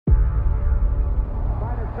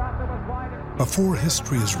Before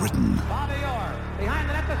history is written,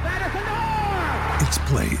 it's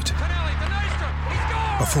played.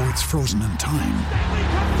 Before it's frozen in time,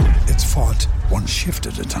 it's fought one shift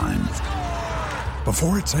at a time.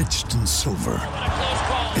 Before it's etched in silver,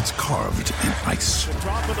 it's carved in ice.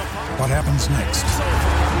 What happens next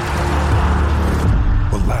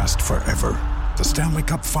will last forever. The Stanley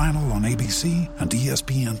Cup Final on ABC and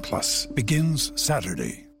ESPN Plus begins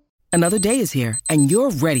Saturday. Another day is here, and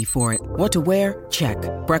you're ready for it. What to wear? Check.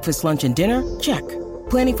 Breakfast, lunch, and dinner? Check.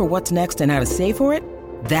 Planning for what's next and how to save for it?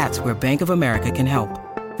 That's where Bank of America can help.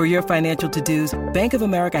 For your financial to-dos, Bank of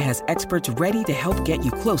America has experts ready to help get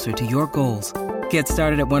you closer to your goals. Get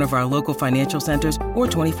started at one of our local financial centers or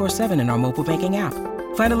 24/7 in our mobile banking app.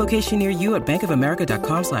 Find a location near you at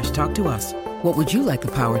bankofamerica.com/talktous. What would you like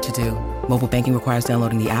the power to do? Mobile banking requires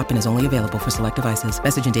downloading the app and is only available for select devices.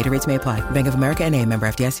 Message and data rates may apply. Bank of America N.A., member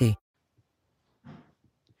FDIC.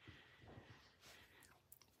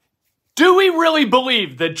 Do we really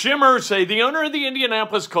believe that Jim Irsay, the owner of the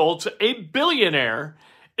Indianapolis Colts, a billionaire,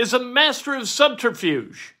 is a master of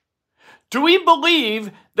subterfuge? Do we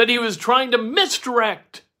believe that he was trying to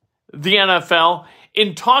misdirect the NFL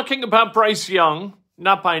in talking about Bryce Young,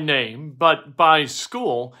 not by name, but by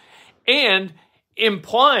school, and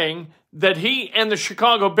implying that he and the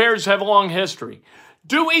Chicago Bears have a long history?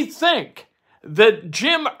 Do we think that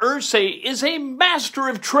Jim Irsay is a master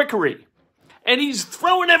of trickery and he's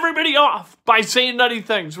throwing everybody off by saying nutty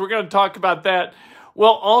things? We're going to talk about that. We'll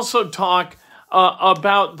also talk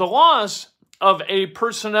about the loss of a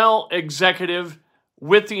personnel executive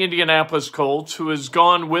with the Indianapolis Colts who has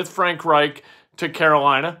gone with Frank Reich to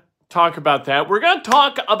Carolina. Talk about that. We're going to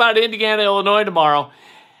talk about Indiana, Illinois tomorrow.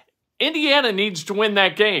 Indiana needs to win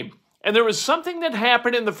that game. And there was something that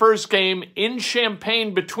happened in the first game in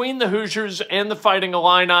Champaign between the Hoosiers and the Fighting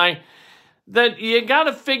Illini that you got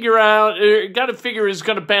to figure is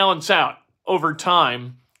going to balance out over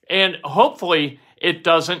time. And hopefully it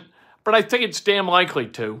doesn't, but I think it's damn likely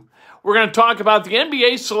to. We're going to talk about the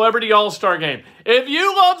NBA Celebrity All-Star Game. If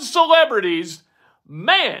you love celebrities,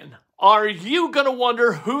 man, are you going to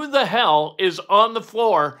wonder who the hell is on the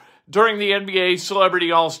floor during the NBA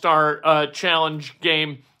Celebrity All-Star Challenge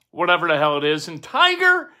game, whatever the hell it is. And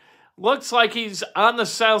Tiger looks like he's on the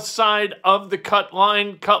south side of the cut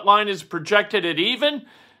line. Cut line is projected at even.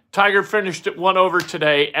 Tiger finished at 1 over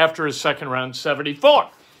today after his second round 74.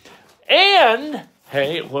 And,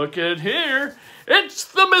 hey, look at here. It's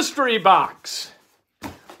the mystery box.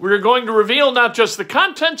 We're going to reveal not just the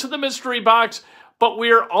contents of the mystery box, but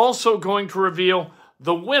we are also going to reveal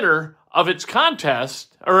the winner of its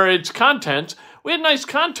contest, or its contents. We had a nice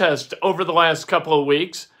contest over the last couple of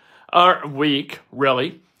weeks, or week,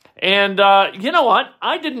 really. And you know what?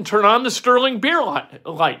 I didn't turn on the Sterling Beer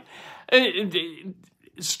light.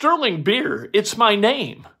 Sterling Beer, it's my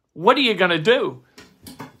name. What are you going to do?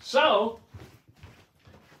 So,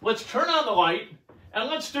 let's turn on the light, and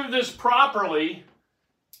let's do this properly.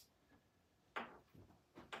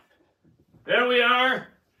 There we are.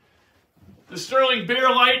 The Sterling Beer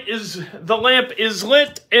light the lamp is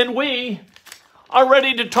lit, and we are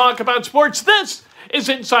ready to talk about sports. This is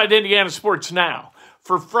Inside Indiana Sports Now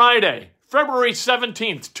for Friday, February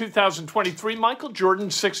 17th, 2023, Michael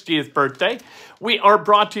Jordan's 60th birthday. We are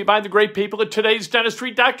brought to you by the great people at Today's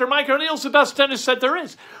Dentistry. Dr. Mike O'Neill's the best dentist that there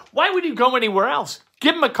is. Why would you go anywhere else?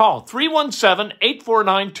 Give him a call,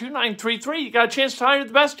 317-849-2933. You got a chance to hire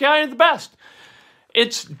the best, you hire the best.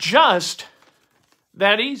 It's just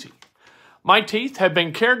that easy. My teeth have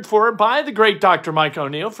been cared for by the great Dr. Mike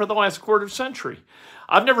O'Neill for the last quarter century.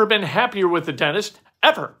 I've never been happier with a dentist,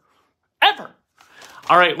 ever.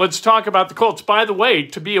 All right, let's talk about the Colts. By the way,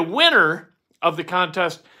 to be a winner of the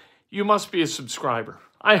contest, you must be a subscriber.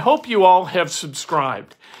 I hope you all have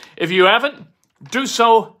subscribed. If you haven't, do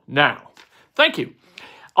so now. Thank you.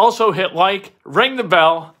 Also, hit like, ring the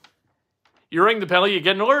bell. You ring the bell, you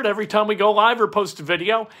get an alert every time we go live or post a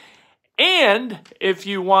video. And if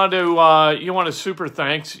you want to super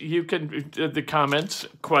thanks, you can the comments,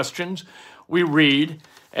 questions we read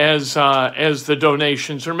as the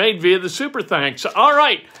donations are made via the super thanks. All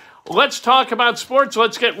right, let's talk about sports.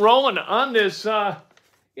 Let's get rolling on this.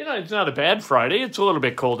 It's not a bad Friday. It's a little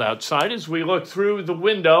bit cold outside as we look through the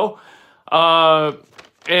window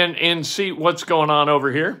and see what's going on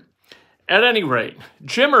over here. At any rate,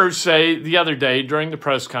 Jim Irsay the other day during the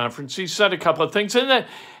press conference, he said a couple of things, and then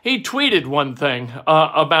he tweeted one thing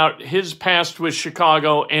about his past with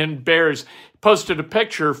Chicago and Bears. Posted a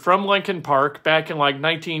picture from Lincoln Park back in like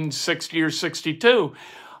 1960 or 62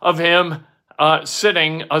 of him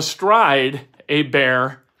sitting astride a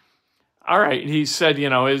bear All right, he said,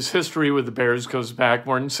 his history with the Bears goes back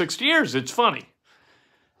more than 60 years. It's funny.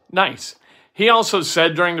 Nice. He also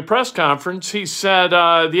said during the press conference, he said,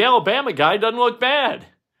 the Alabama guy doesn't look bad.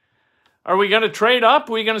 Are we going to trade up?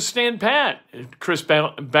 Are we going to stand pat? Chris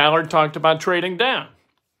Ballard talked about trading down.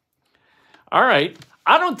 All right.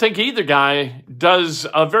 I don't think either guy does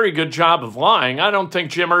a very good job of lying. I don't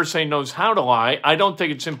think Jim Irsay knows how to lie. I don't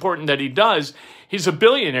think it's important that he does. He's a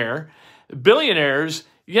billionaire. Billionaires,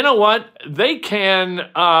 you know what? They can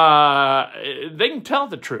tell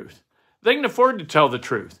the truth. They can afford to tell the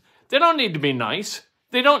truth. They don't need to be nice.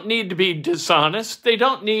 They don't need to be dishonest. They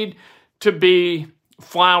don't need to be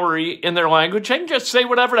flowery in their language. They can just say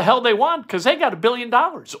whatever the hell they want because they got $1 billion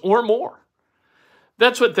or more.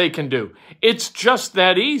 That's what they can do. It's just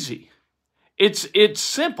that easy. It's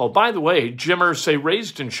simple. By the way, Jim Irsay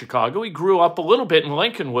raised in Chicago. He grew up a little bit in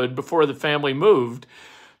Lincolnwood before the family moved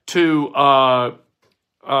to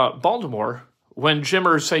Baltimore when Bob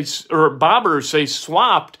Irsay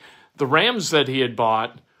swapped the Rams that he had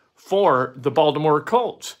bought for the Baltimore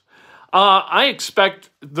Colts. I expect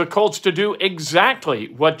the Colts to do exactly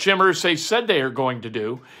what Jim Irsay said they are going to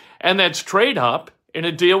do, and that's trade up in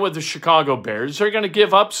a deal with the Chicago Bears. They're going to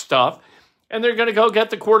give up stuff, and they're going to go get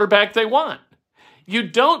the quarterback they want. You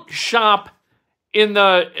don't shop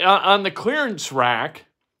on the clearance rack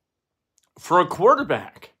for a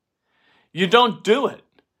quarterback. You don't do it.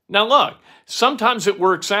 Now, look, sometimes it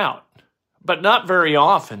works out, but not very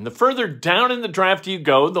often. The further down in the draft you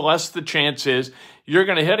go, the less the chance is you're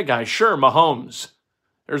going to hit a guy. Sure, Mahomes.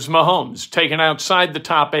 There's Mahomes taken outside the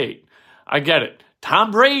top 8. I get it.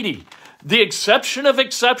 Tom Brady, the exception of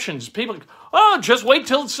exceptions. People, just wait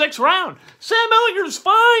till the 6th round. Sam Ehlinger's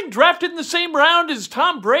fine, drafted in the same round as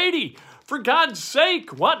Tom Brady. For God's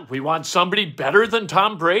sake, what? We want somebody better than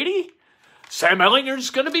Tom Brady? Sam Ehlinger's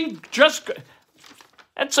going to be just...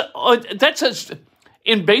 That's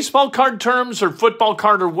in baseball card terms or football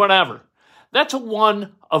card or whatever. That's a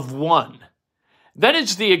one of one. That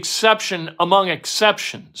is the exception among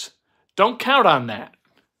exceptions. Don't count on that.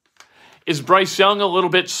 Is Bryce Young a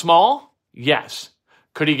little bit small? Yes.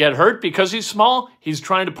 Could he get hurt because he's small? He's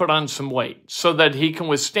trying to put on some weight so that he can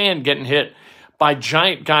withstand getting hit by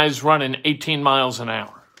giant guys running 18 miles an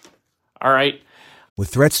hour. All right? With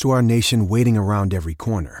threats to our nation waiting around every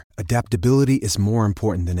corner, adaptability is more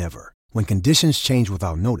important than ever. When conditions change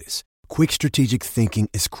without notice, quick strategic thinking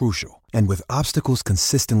is crucial. And with obstacles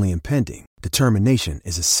consistently impending, determination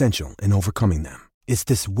is essential in overcoming them. It's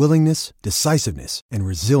this willingness, decisiveness, and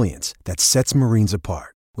resilience that sets Marines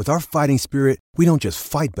apart. With our fighting spirit, we don't just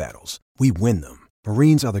fight battles, we win them.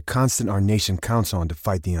 Marines are the constant our nation counts on to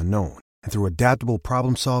fight the unknown. And through adaptable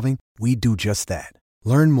problem solving, we do just that.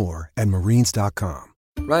 Learn more at marines.com.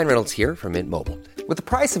 Ryan Reynolds here from Mint Mobile. With the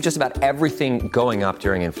price of just about everything going up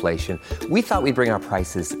during inflation, we thought we'd bring our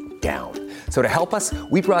prices down. So to help us,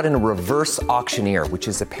 we brought in a reverse auctioneer, which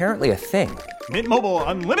is apparently a thing. Mint Mobile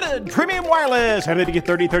Unlimited Premium Wireless. How to get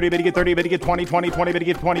 30, 30, bit to get 30, bit to get 20, 20, 20, bit to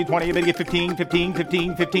get 20, 20, bit to get 15, 15,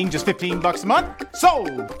 15, 15, just $15 a month?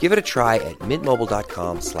 Sold! Give it a try at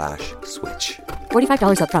mintmobile.com/switch.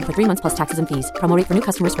 $45 up front for 3 months plus taxes and fees. Promo rate for new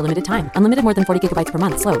customers for limited time. Unlimited more than 40 gigabytes per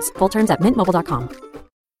month. Slows full terms at mintmobile.com.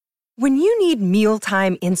 When you need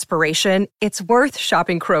mealtime inspiration, it's worth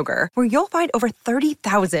shopping Kroger, where you'll find over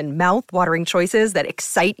 30,000 mouth-watering choices that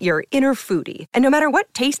excite your inner foodie. And no matter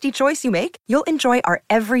what tasty choice you make, you'll enjoy our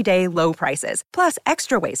everyday low prices, plus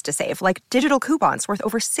extra ways to save, like digital coupons worth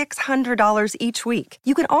over $600 each week.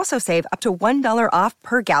 You can also save up to $1 off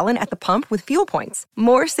per gallon at the pump with fuel points.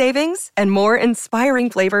 More savings and more inspiring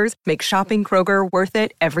flavors make shopping Kroger worth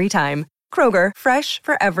it every time. Kroger, fresh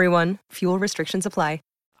for everyone. Fuel restrictions apply.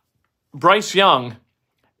 Bryce Young,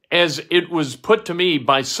 as it was put to me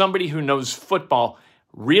by somebody who knows football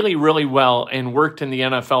really, really well and worked in the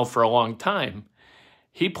NFL for a long time,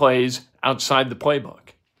 he plays outside the playbook.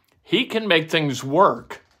 He can make things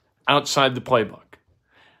work outside the playbook.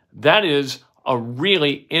 That is a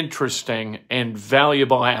really interesting and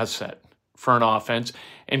valuable asset for an offense,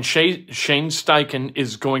 and Shane Steichen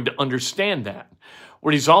is going to understand that.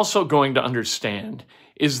 What he's also going to understand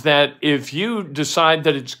is that if you decide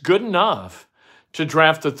that it's good enough to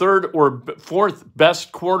draft the 3rd or 4th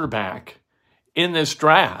best quarterback in this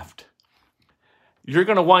draft, you're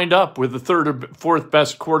going to wind up with the 3rd or 4th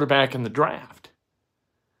best quarterback in the draft.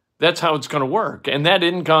 That's how it's going to work. And that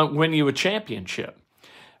isn't going to win you a championship.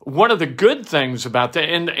 One of the good things about that,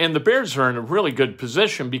 and the Bears are in a really good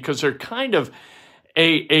position because they're kind of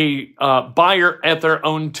a buyer at their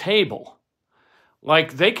own table.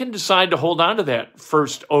 Like, they can decide to hold on to that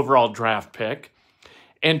 1st overall draft pick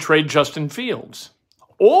and trade Justin Fields.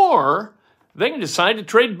 Or they can decide to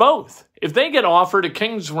trade both If they get offered a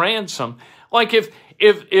king's ransom, like if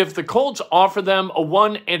the Colts offer them a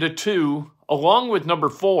 1 and a 2 along with number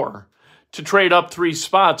 4 to trade up 3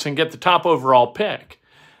 spots and get the top overall pick,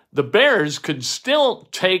 the Bears could still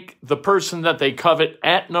take the person that they covet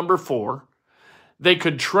at number 4. They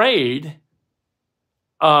could trade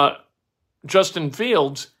Justin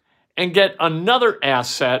Fields and get another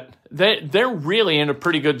asset. They're really in a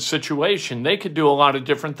pretty good situation. They could do a lot of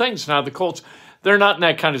different things. Now, the Colts, they're not in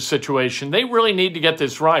that kind of situation. They really need to get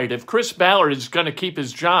this right. If Chris Ballard is going to keep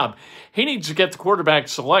his job, he needs to get the quarterback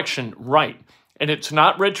selection right. And it's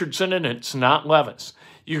not Richardson and it's not Levis.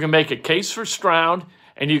 You can make a case for Stroud,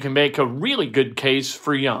 and you can make a really good case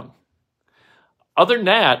for Young. Other than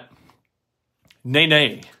that,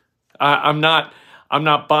 nay. I'm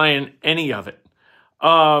not buying any of it.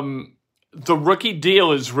 The rookie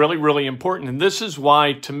deal is really, really important. And this is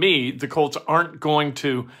why, to me, the Colts aren't going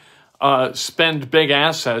to spend big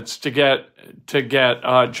assets to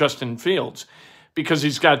get Justin Fields, because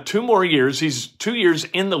he's got 2 more years. He's 2 years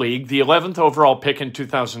in the league, the 11th overall pick in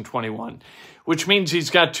 2021, which means he's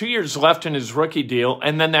got 2 years left in his rookie deal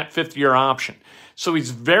and then that 5th-year option. So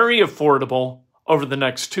he's very affordable over the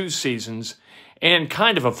next 2 seasons and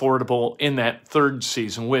kind of affordable in that 3rd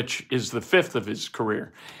season, which is the 5th of his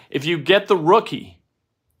career. If you get the rookie,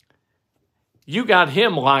 you got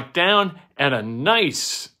him locked down at a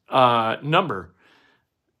nice number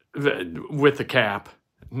with the cap,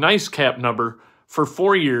 nice cap number for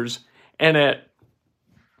 4 years, and at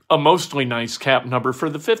a mostly nice cap number for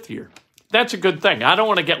the 5th year. That's a good thing. I don't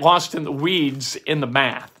want to get lost in the weeds in the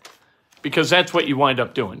math, because that's what you wind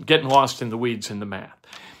up doing, getting lost in the weeds in the math.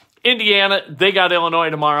 Indiana, they got Illinois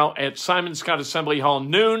tomorrow at Simon Scott Assembly Hall,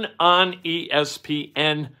 noon on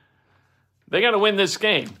ESPN. They got to win this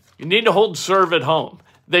game. You need to hold serve at home.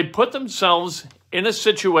 They put themselves in a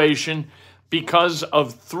situation because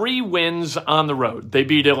of 3 wins on the road. They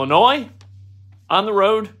beat Illinois on the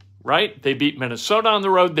road, right? They beat Minnesota on the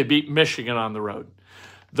road. They beat Michigan on the road.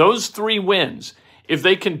 Those 3 wins, if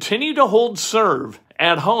they continue to hold serve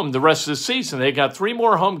at home the rest of the season, they got 3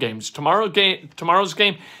 more home games. Tomorrow's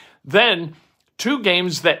game, then 2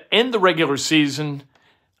 games that end the regular season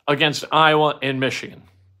against Iowa and Michigan.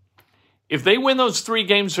 If they win those 3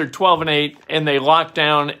 games, they're 12-8, and they lock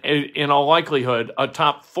down, in all likelihood, a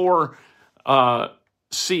top 4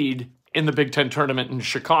 seed in the Big Ten tournament in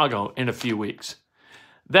Chicago in a few weeks.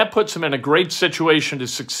 That puts them in a great situation to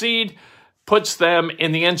succeed, puts them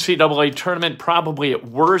in the NCAA tournament probably at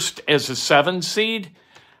worst as a 7 seed.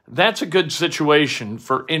 That's a good situation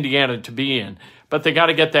for Indiana to be in, but they got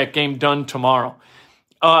to get that game done tomorrow.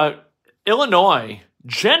 Illinois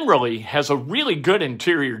generally has a really good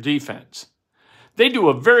interior defense. They do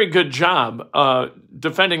a very good job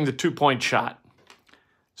defending the 2-point shot.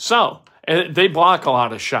 So, they block a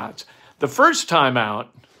lot of shots. The first time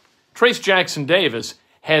out, Trace Jackson Davis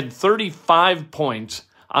had 35 points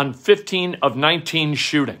on 15 of 19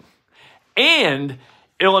 shooting. And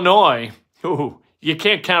Illinois, you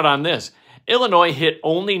can't count on this. Illinois hit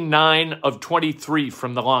only 9 of 23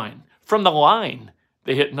 from the line. From the line,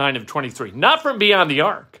 they hit 9 of 23. Not from beyond the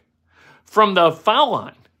arc. From the foul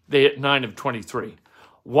line, they hit 9 of 23.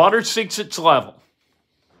 Water seeks its level.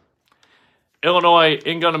 Illinois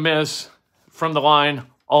ain't going to miss from the line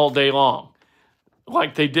all day long,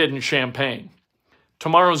 like they did in Champaign.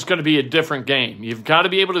 Tomorrow's going to be a different game. You've got to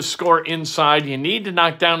be able to score inside. You need to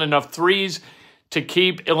knock down enough threes to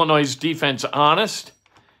keep Illinois' defense honest,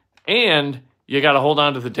 and you got to hold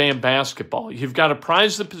on to the damn basketball. You've got to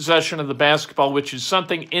prize the possession of the basketball, which is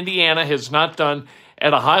something Indiana has not done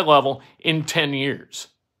at a high level in 10 years.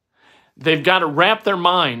 They've got to wrap their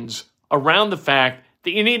minds around the fact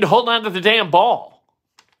that you need to hold on to the damn ball.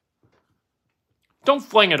 Don't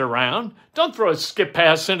fling it around. Don't throw a skip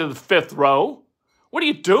pass into the 5th row. What are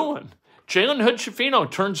you doing? Jalen Hood-Schifino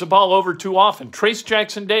turns the ball over too often. Trace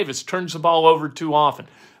Jackson Davis turns the ball over too often.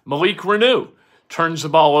 Malik Reneau turns the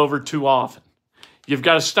ball over too often. You've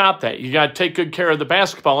got to stop that. You got to take good care of the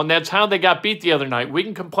basketball, and that's how they got beat the other night. We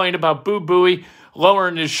can complain about Boo Buie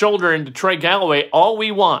lowering his shoulder into Trey Galloway all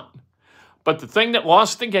we want. But the thing that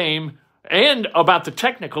lost the game, and about the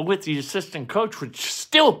technical with the assistant coach, which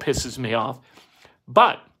still pisses me off,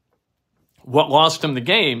 but what lost him the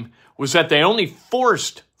game was that they only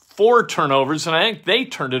forced 4 turnovers, and I think they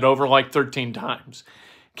turned it over like 13 times.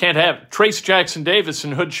 Can't have Trace Jackson Davis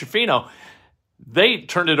and Hood-Schifino. They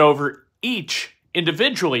turned it over each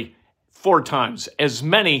individually 4 times, as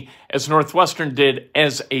many as Northwestern did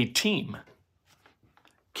as a team.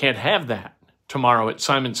 Can't have that tomorrow at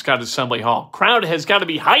Simon Scott Assembly Hall. Crowd has got to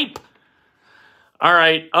be hype. All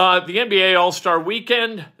right, the NBA All-Star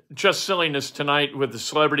Weekend, just silliness tonight with the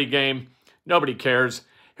celebrity game. Nobody cares.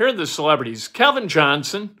 Here are the celebrities. Calvin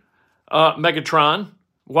Johnson, Megatron,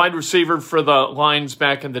 wide receiver for the Lions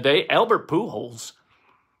back in the day. Albert Pujols.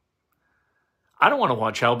 I don't want to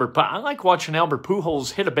watch Albert. I like watching Albert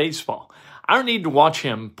Pujols hit a baseball. I don't need to watch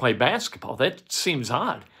him play basketball. That seems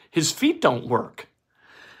odd. His feet don't work.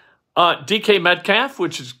 DK Metcalf,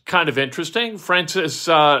 which is kind of interesting. Francis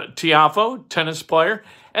Tiafoe, tennis player.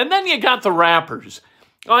 And then you got the rappers.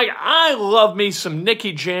 Like, I love me some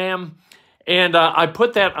Nicky Jam. And I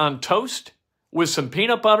put that on toast with some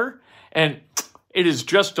peanut butter. And it is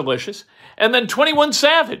just delicious. And then 21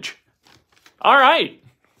 Savage. All right.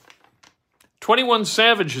 21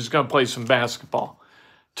 Savage is going to play some basketball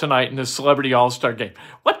tonight in the Celebrity All-Star Game.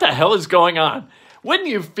 What the hell is going on? Wouldn't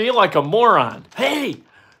you feel like a moron? Hey,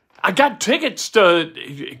 I got tickets to,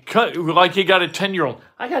 like you got a 10-year-old.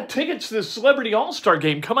 I got tickets to the Celebrity All-Star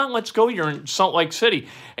Game. Come on, let's go. You're in Salt Lake City.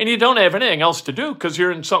 And you don't have anything else to do because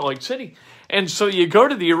you're in Salt Lake City. And so you go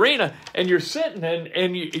to the arena and you're sitting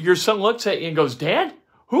and your son looks at you and goes, Dad,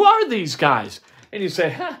 who are these guys? And you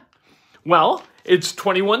say, well, it's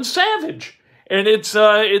 21 Savage. And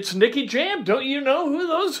it's Nicky Jam. Don't you know who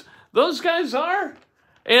those guys are?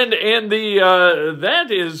 And that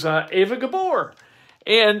is Ava Gabor.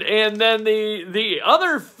 And then the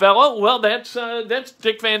other fellow, well, that's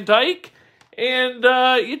Dick Van Dyke. And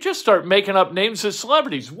you just start making up names of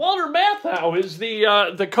celebrities. Walter Matthau is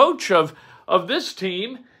the coach of this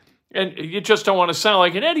team. And you just don't want to sound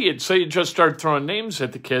like an idiot, so you just start throwing names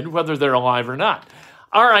at the kid, whether they're alive or not.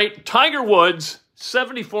 All right, Tiger Woods,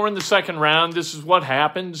 74 in the second round. This is what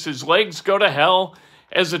happens. His legs go to hell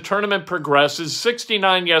as the tournament progresses.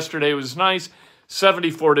 69 yesterday was nice.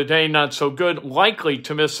 74 today, not so good. Likely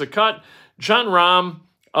to miss the cut. Jon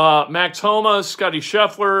Rahm, Max Homa, Scotty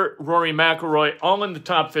Scheffler, Rory McIlroy, all in the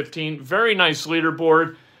top 15. Very nice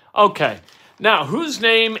leaderboard. Okay, now whose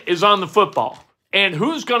name is on the football? And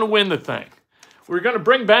who's going to win the thing? We're going to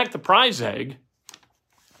bring back the prize egg.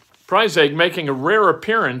 Prize egg making a rare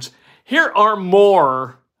appearance. Here are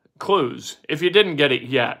more clues, if you didn't get it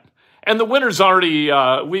yet. And the winner's already,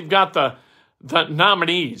 we've got the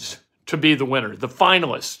nominees to be the winner, the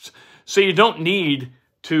finalists. So you don't need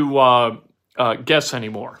to guess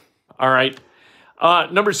anymore, all right?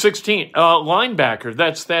 Number 16, linebacker,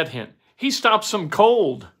 that's that hint. He stops some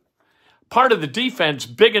cold. Part of the defense,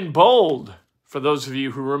 big and bold. For those of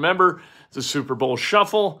you who remember the Super Bowl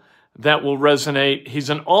Shuffle, that will resonate. He's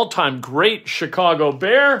an all-time great Chicago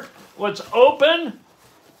Bear. Let's open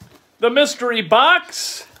the mystery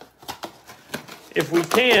box, if we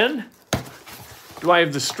can. Do I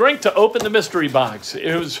have the strength to open the mystery box?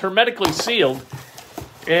 It was hermetically sealed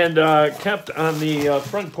and kept on the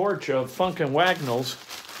front porch of Funk and Wagnalls.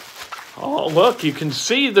 Oh, look, you can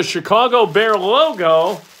see the Chicago Bear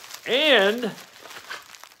logo and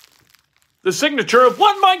the signature of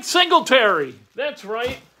one Mike Singletary. That's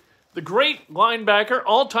right. The great linebacker,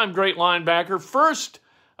 all-time great linebacker, first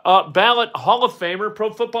ballot Hall of Famer,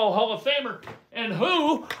 Pro Football Hall of Famer. And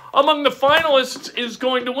who among the finalists is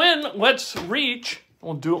going to win? Let's reach.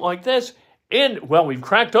 We'll do it like this. Well, we've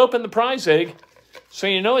cracked open the prize egg, so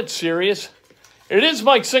you know it's serious. It is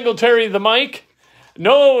Mike Singletary, the Mike.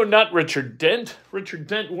 No, not Richard Dent. Richard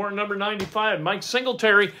Dent wore number 95. Mike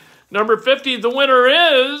Singletary, number 50. The winner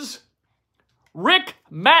is Rick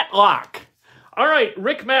Matlock. All right,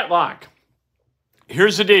 Rick Matlock.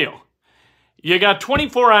 Here's the deal. You got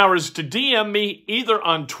 24 hours to DM me either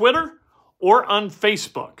on Twitter or on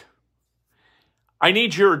Facebook. I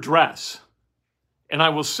need your address, and I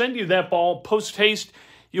will send you that ball post-haste.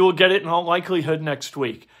 You will get it in all likelihood next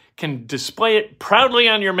week. Can display it proudly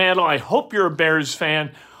on your mantle. I hope you're a Bears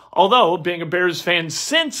fan, although being a Bears fan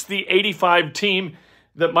since the 85 team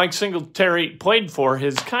that Mike Singletary played for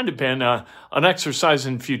has kind of been an exercise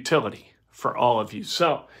in futility for all of you.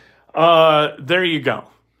 So there you go.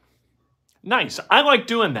 Nice. I like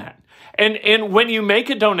doing that. And when you make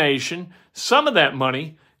a donation, some of that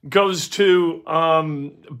money goes to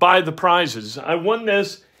buy the prizes. I won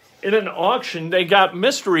this in an auction. They got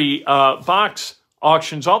mystery box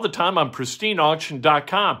auctions all the time on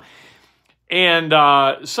pristineauction.com.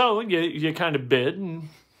 And so you kind of bid and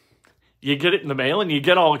you get it in the mail and you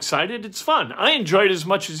get all excited. It's fun. I enjoy it as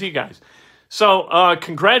much as you guys. So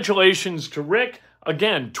congratulations to Rick.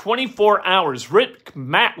 Again, 24 hours. Rick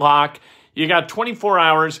Matlock, you got 24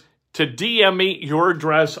 hours to DM me your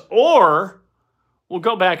address, or we'll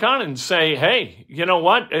go back on and say, hey, you know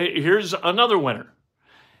what? Here's another winner.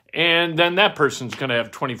 And then that person's going to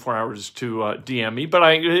have 24 hours to DM me.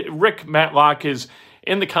 But Rick Matlock is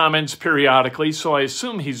in the comments periodically, so I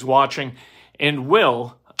assume he's watching and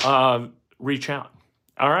will reach out.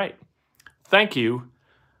 All right. Thank you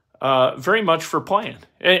very much for playing.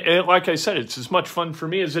 And like I said, it's as much fun for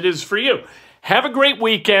me as it is for you. Have a great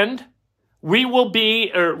weekend. We will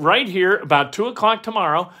be right here about 2 o'clock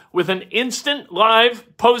tomorrow with an instant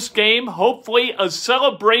live post-game, hopefully a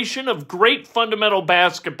celebration of great fundamental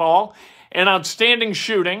basketball and outstanding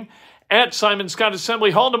shooting at Simon Skjodt Assembly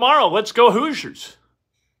Hall tomorrow. Let's go Hoosiers.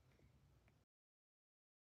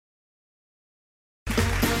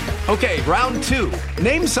 Okay, round 2.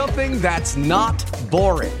 Name something that's not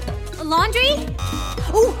boring. A laundry?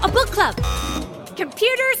 Ooh, a book club.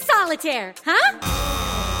 Computer solitaire, huh?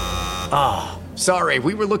 Ah, oh, sorry,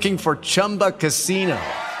 we were looking for Chumba Casino.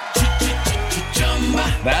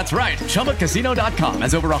 That's right, ChumbaCasino.com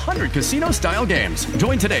has over 100 casino-style games.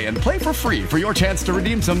 Join today and play for free for your chance to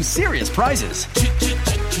redeem some serious prizes.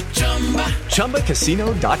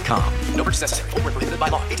 ChumbaCasino.com. No purchase necessary. Void where prohibited by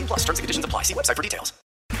law. 18+ terms and conditions apply. See website for details.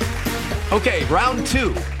 Okay, round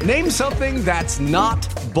 2. Name something that's not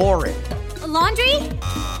boring. A laundry?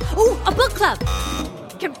 Ooh, a book club.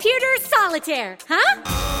 Computer solitaire, huh?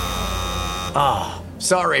 Ah, oh,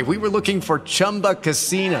 sorry, we were looking for Chumba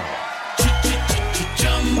Casino.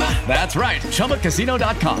 That's right,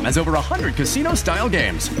 ChumbaCasino.com has over 100 casino-style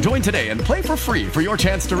games. Join today and play for free for your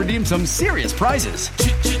chance to redeem some serious prizes.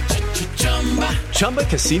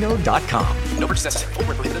 ChumbaCasino.com. No purchase necessary. Void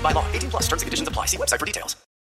where prohibited by law. 18+ terms and conditions apply. See website for details.